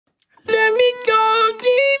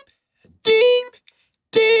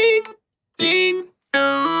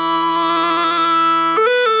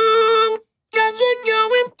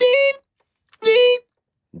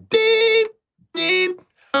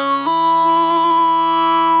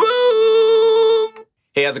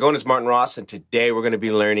Hey, how's it going? It's Martin Ross, and today we're going to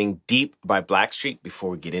be learning Deep by Blackstreet. Before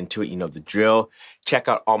we get into it, you know the drill. Check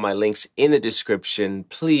out all my links in the description.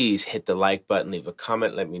 Please hit the like button, leave a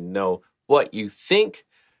comment, let me know what you think.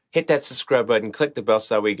 Hit that subscribe button, click the bell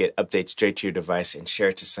so that way you get updates straight to your device, and share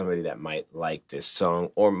it to somebody that might like this song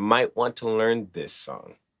or might want to learn this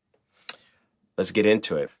song. Let's get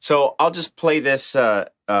into it. So I'll just play this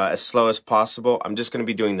as slow as possible. I'm just going to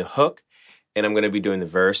be doing the hook, and I'm going to be doing the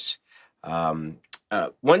verse.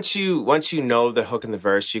 Once you know the hook and the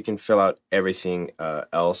verse, you can fill out everything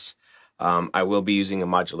else. I will be using a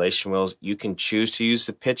modulation wheel. You can choose to use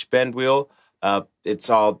the pitch bend wheel. It's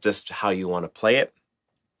all just how you want to play it.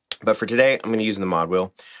 But for today, I'm going to use the mod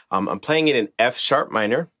wheel. I'm playing it in F sharp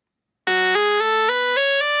minor.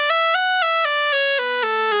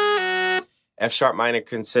 F sharp minor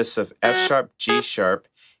consists of F sharp, G sharp,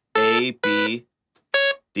 A, B,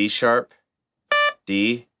 D sharp,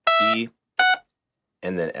 D, E,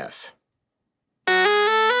 and then F. All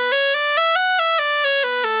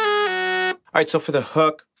right, so for the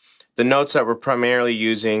hook, the notes that we're primarily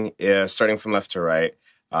using, starting from left to right,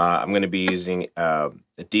 I'm going to be using a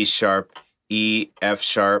D sharp, E, F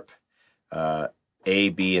sharp, A,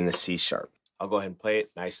 B, and the C sharp. I'll go ahead and play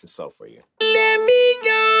it nice and slow for you. Let me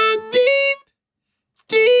go deep,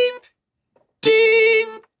 deep, deep,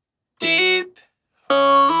 deep.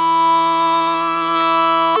 Oh,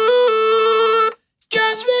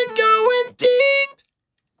 'cause we're going deep,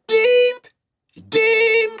 deep,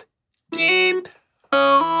 deep, deep. Oh.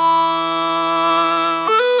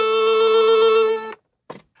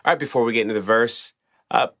 All right, before we get into the verse,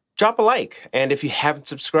 drop a like. And if you haven't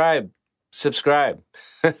subscribed, subscribe.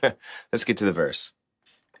 Let's get to the verse.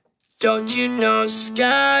 Don't you know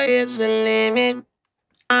sky is the limit?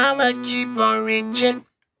 I'ma keep on reaching.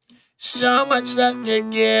 So much left to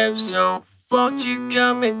give, so won't you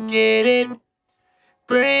come and get it?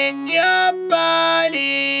 Bring your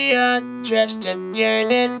body undressed and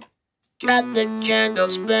yearning. Got the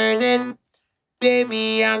candles burning.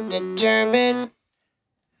 Baby, I'm determined.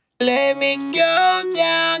 Let me go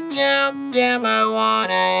downtown, damn, I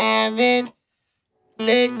wanna have it.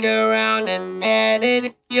 Lick around and pat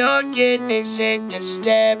it. You're getting sick to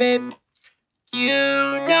stab it. You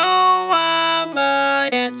know I'ma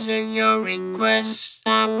answer your request.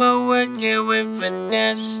 I'ma work it with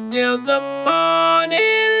finesse till the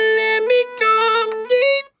morning. Let me go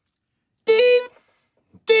deep, deep,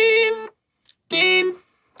 deep, deep.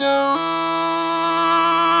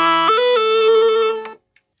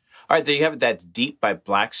 All right, there you have it. That's Deep by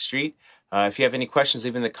Blackstreet. If you have any questions,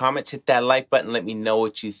 leave in the comments. Hit that like button. Let me know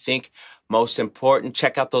what you think. Most important,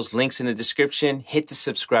 check out those links in the description. Hit the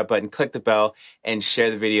subscribe button, click the bell, and share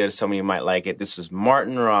the video to someone who might like it. This is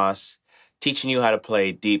Martin Ross teaching you how to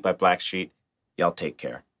play Deep by Blackstreet. Y'all take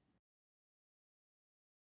care.